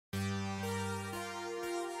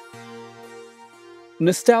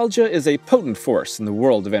Nostalgia is a potent force in the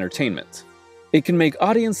world of entertainment. It can make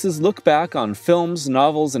audiences look back on films,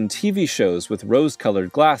 novels, and TV shows with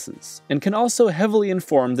rose-colored glasses, and can also heavily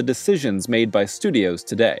inform the decisions made by studios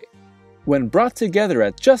today. When brought together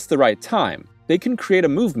at just the right time, they can create a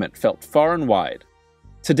movement felt far and wide.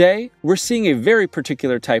 Today, we're seeing a very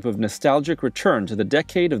particular type of nostalgic return to the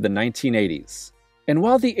decade of the 1980s. And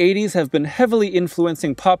while the 80s have been heavily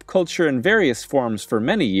influencing pop culture in various forms for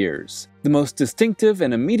many years, the most distinctive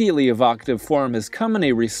and immediately evocative form has come in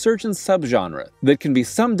a resurgent subgenre that can be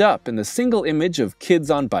summed up in the single image of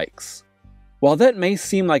kids on bikes. While that may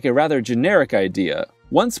seem like a rather generic idea,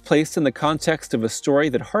 once placed in the context of a story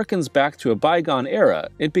that harkens back to a bygone era,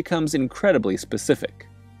 it becomes incredibly specific.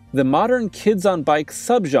 The modern kids on bikes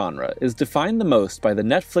subgenre is defined the most by the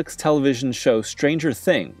Netflix television show Stranger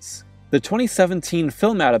Things, the 2017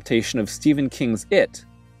 film adaptation of Stephen King's It,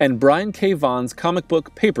 and Brian K. Vaughan's comic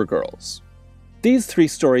book Paper Girls. These three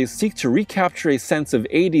stories seek to recapture a sense of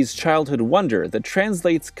 80s childhood wonder that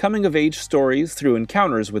translates coming-of-age stories through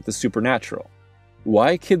encounters with the supernatural.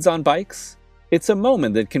 Why kids on bikes? It's a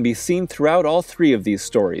moment that can be seen throughout all three of these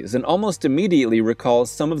stories and almost immediately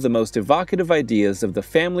recalls some of the most evocative ideas of the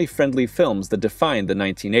family-friendly films that defined the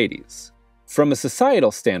 1980s. From a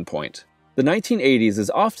societal standpoint, the 1980s is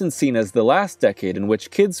often seen as the last decade in which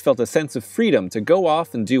kids felt a sense of freedom to go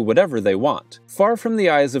off and do whatever they want, far from the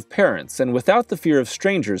eyes of parents and without the fear of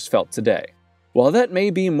strangers felt today. While that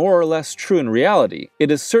may be more or less true in reality, it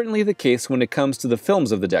is certainly the case when it comes to the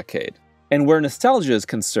films of the decade. And where nostalgia is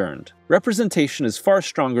concerned, representation is far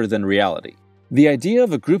stronger than reality. The idea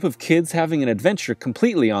of a group of kids having an adventure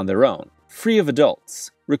completely on their own, free of adults,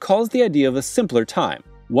 recalls the idea of a simpler time,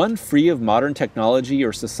 one free of modern technology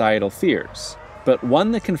or societal fears, but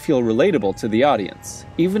one that can feel relatable to the audience,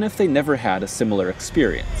 even if they never had a similar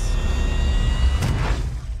experience.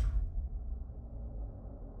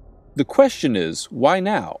 The question is, why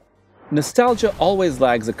now? Nostalgia always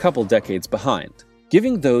lags a couple decades behind,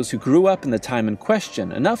 giving those who grew up in the time in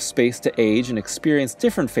question enough space to age and experience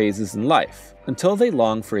different phases in life, until they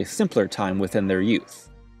long for a simpler time within their youth.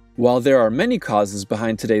 While there are many causes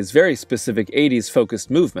behind today's very specific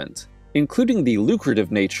 80s-focused movement, including the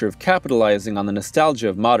lucrative nature of capitalizing on the nostalgia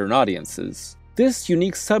of modern audiences, this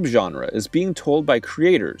unique subgenre is being told by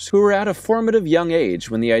creators who were at a formative young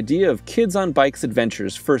age when the idea of kids on bikes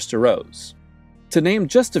adventures first arose. To name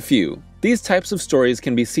just a few, these types of stories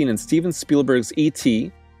can be seen in Steven Spielberg's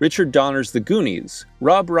E.T., Richard Donner's The Goonies,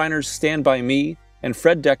 Rob Reiner's Stand By Me, and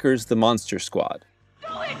Fred Decker's The Monster Squad.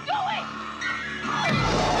 Go it!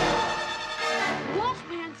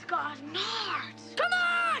 Wolfman's got nards! Come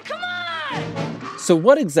on! So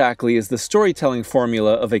what exactly is the storytelling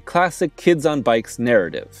formula of a classic kids on bikes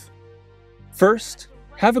narrative? First,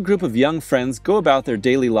 have a group of young friends go about their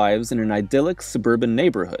daily lives in an idyllic suburban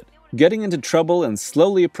neighborhood, getting into trouble and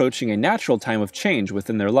slowly approaching a natural time of change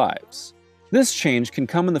within their lives. This change can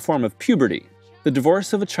come in the form of puberty, the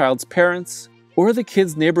divorce of a child's parents, or the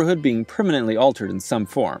kid's neighborhood being permanently altered in some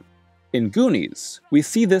form. In Goonies, we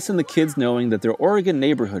see this in the kids knowing that their Oregon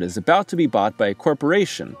neighborhood is about to be bought by a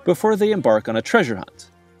corporation before they embark on a treasure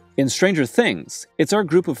hunt. In Stranger Things, it's our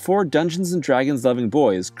group of 4 Dungeons & Dragons loving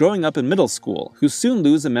boys growing up in middle school who soon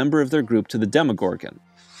lose a member of their group to the Demogorgon.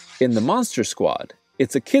 In The Monster Squad,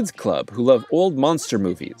 it's a kids club who love old monster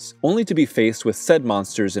movies, only to be faced with said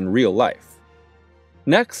monsters in real life.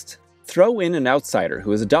 Next, throw in an outsider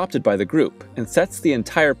who is adopted by the group and sets the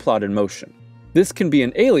entire plot in motion. This can be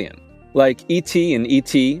an alien, like E.T. in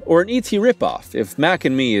E.T., or an E.T. ripoff if Mac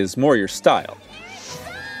and Me is more your style.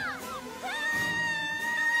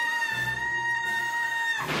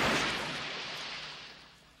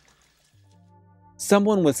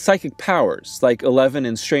 Someone with psychic powers, like Eleven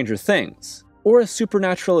in Stranger Things, or a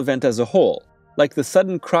supernatural event as a whole, like the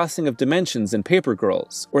sudden crossing of dimensions in Paper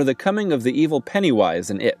Girls, or the coming of the evil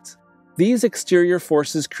Pennywise in It. These exterior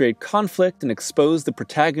forces create conflict and expose the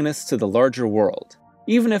protagonists to the larger world,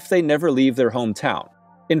 even if they never leave their hometown.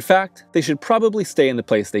 In fact, they should probably stay in the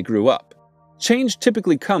place they grew up. Change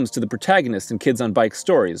typically comes to the protagonist in kids on bike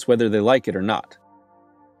stories, whether they like it or not.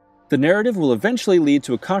 The narrative will eventually lead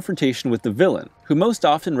to a confrontation with the villain, who most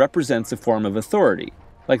often represents a form of authority,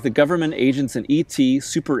 like the government agents in E.T.,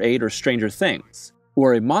 Super 8, or Stranger Things,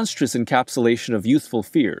 or a monstrous encapsulation of youthful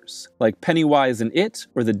fears, like Pennywise in It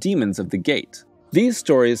or the demons of the Gate. These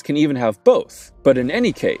stories can even have both, but in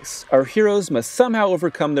any case, our heroes must somehow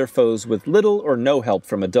overcome their foes with little or no help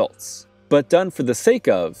from adults, but done for the sake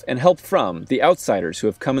of and help from the outsiders who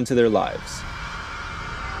have come into their lives.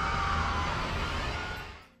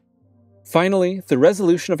 Finally, the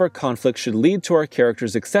resolution of our conflict should lead to our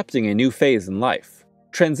characters accepting a new phase in life.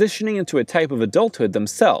 transitioning into a type of adulthood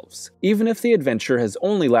themselves, even if the adventure has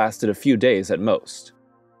only lasted a few days at most.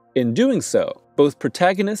 In doing so, both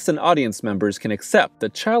protagonists and audience members can accept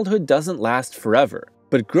that childhood doesn't last forever,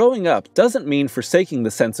 but growing up doesn't mean forsaking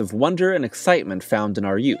the sense of wonder and excitement found in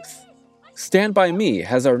our youth. Stand By Me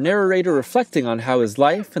has our narrator reflecting on how his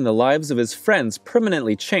life and the lives of his friends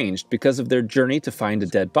permanently changed because of their journey to find a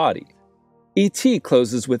dead body. E.T.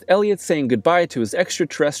 closes with Elliot saying goodbye to his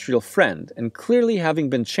extraterrestrial friend and clearly having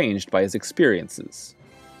been changed by his experiences.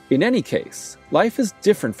 In any case, life is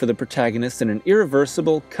different for the protagonist in an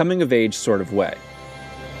irreversible, coming-of-age sort of way.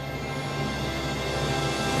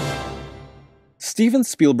 Steven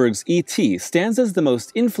Spielberg's E.T. stands as the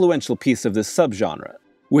most influential piece of this subgenre,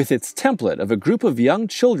 with its template of a group of young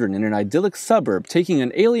children in an idyllic suburb taking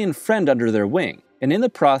an alien friend under their wing, and in the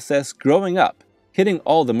process growing up, hitting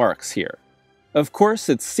all the marks here. Of course,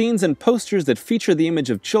 its scenes and posters that feature the image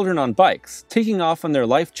of children on bikes taking off on their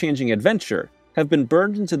life-changing adventure have been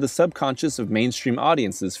burned into the subconscious of mainstream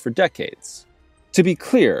audiences for decades. To be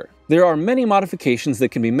clear, there are many modifications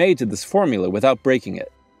that can be made to this formula without breaking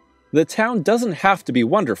it. The town doesn't have to be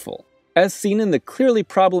wonderful, as seen in the clearly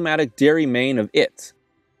problematic Derry, Maine of It.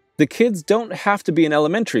 The kids don't have to be in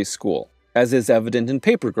elementary school, as is evident in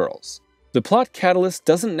Paper Girls. The plot catalyst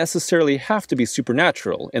doesn't necessarily have to be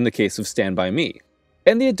supernatural in the case of Stand By Me,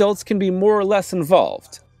 and the adults can be more or less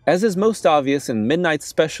involved, as is most obvious in Midnight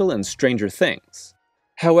Special and Stranger Things.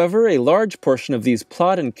 However, a large portion of these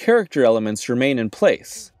plot and character elements remain in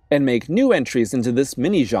place, and make new entries into this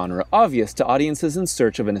mini-genre obvious to audiences in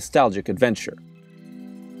search of a nostalgic adventure.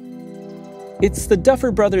 It's the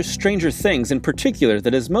Duffer Brothers' Stranger Things in particular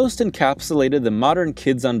that has most encapsulated the modern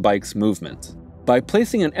kids on bikes movement, by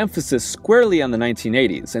placing an emphasis squarely on the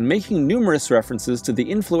 1980s and making numerous references to the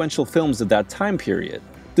influential films of that time period.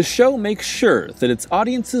 The show makes sure that its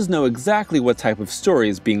audiences know exactly what type of story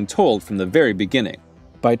is being told from the very beginning,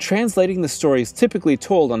 by translating the stories typically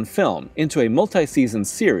told on film into a multi-season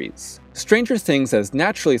series. Stranger Things has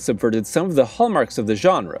naturally subverted some of the hallmarks of the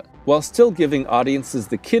genre, while still giving audiences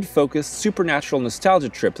the kid-focused supernatural nostalgia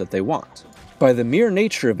trip that they want. By the mere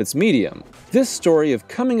nature of its medium, this story of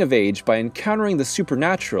coming of age by encountering the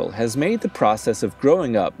supernatural has made the process of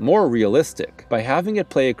growing up more realistic by having it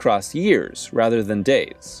play across years rather than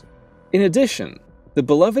days. In addition, the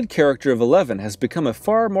beloved character of Eleven has become a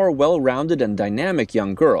far more well-rounded and dynamic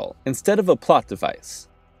young girl, instead of a plot device.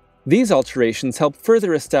 These alterations help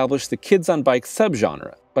further establish the kids on bikes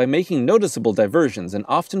subgenre by making noticeable diversions and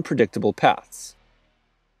often predictable paths.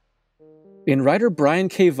 In writer Brian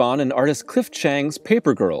K. Vaughan and artist Cliff Chang's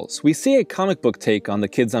Paper Girls, we see a comic book take on the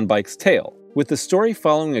kids on bikes tale, with the story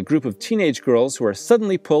following a group of teenage girls who are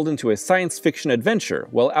suddenly pulled into a science fiction adventure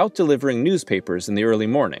while out delivering newspapers in the early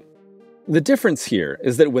morning. The difference here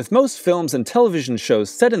is that with most films and television shows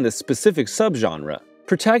set in this specific subgenre,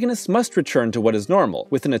 protagonists must return to what is normal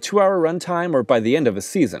within a 2-hour runtime or by the end of a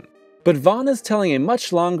season. But Vaughan is telling a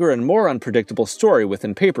much longer and more unpredictable story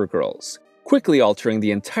within Paper Girls, quickly altering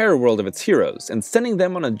the entire world of its heroes and sending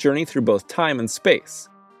them on a journey through both time and space,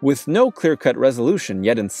 with no clear-cut resolution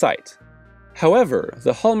yet in sight. However,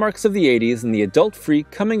 the hallmarks of the 80s and the adult-free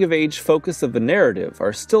coming-of-age focus of the narrative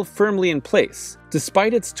are still firmly in place,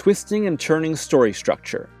 despite its twisting and turning story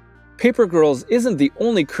structure. Paper Girls isn't the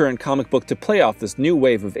only current comic book to play off this new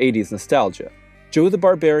wave of 80s nostalgia. Joe the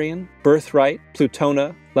Barbarian, Birthright,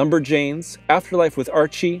 Plutona, Lumberjanes, Afterlife with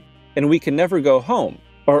Archie, and We Can Never Go Home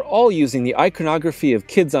are all using the iconography of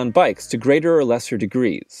kids on bikes to greater or lesser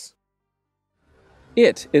degrees.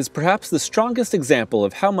 It is perhaps the strongest example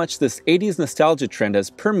of how much this 80s nostalgia trend has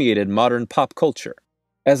permeated modern pop culture.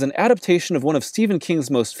 As an adaptation of one of Stephen King's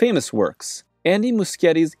most famous works, Andy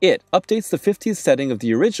Muschietti's It updates the 50s setting of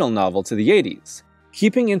the original novel to the 80s,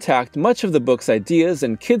 keeping intact much of the book's ideas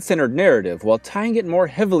and kid-centered narrative while tying it more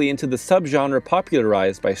heavily into the subgenre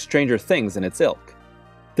popularized by Stranger Things and its ilk.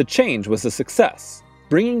 The change was a success,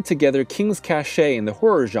 bringing together King's cachet in the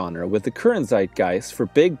horror genre with the current zeitgeist for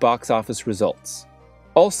big box office results.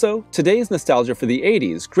 Also, today's nostalgia for the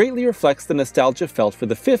 80s greatly reflects the nostalgia felt for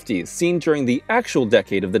the 50s seen during the actual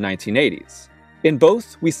decade of the 1980s. In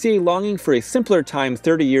both, we see a longing for a simpler time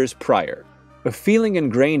 30 years prior, a feeling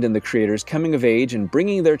ingrained in the creators coming of age and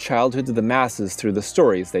bringing their childhood to the masses through the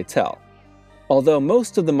stories they tell. Although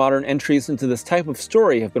most of the modern entries into this type of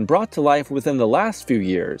story have been brought to life within the last few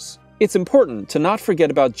years, it's important to not forget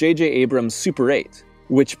about J.J. Abrams' Super 8,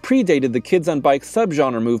 which predated the kids on bikes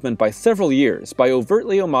subgenre movement by several years by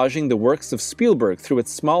overtly homaging the works of Spielberg through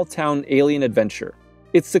its small-town alien adventure.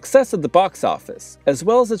 Its success at the box office, as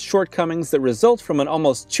well as its shortcomings that result from an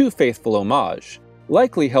almost too faithful homage,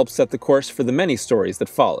 likely helped set the course for the many stories that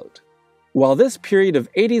followed. While this period of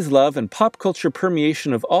 80s love and pop culture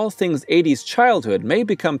permeation of all things 80s childhood may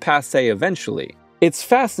become passé eventually, it's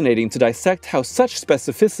fascinating to dissect how such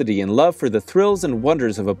specificity and love for the thrills and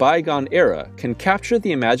wonders of a bygone era can capture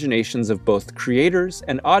the imaginations of both creators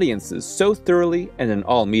and audiences so thoroughly and in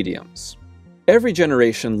all mediums. Every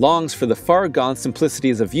generation longs for the far-gone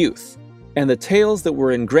simplicities of youth, and the tales that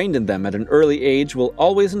were ingrained in them at an early age will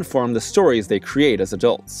always inform the stories they create as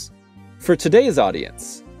adults. For today's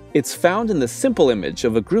audience, it's found in the simple image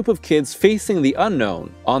of a group of kids facing the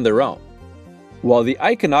unknown on their own. While the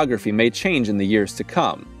iconography may change in the years to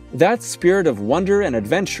come, that spirit of wonder and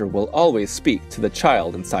adventure will always speak to the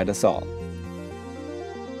child inside us all.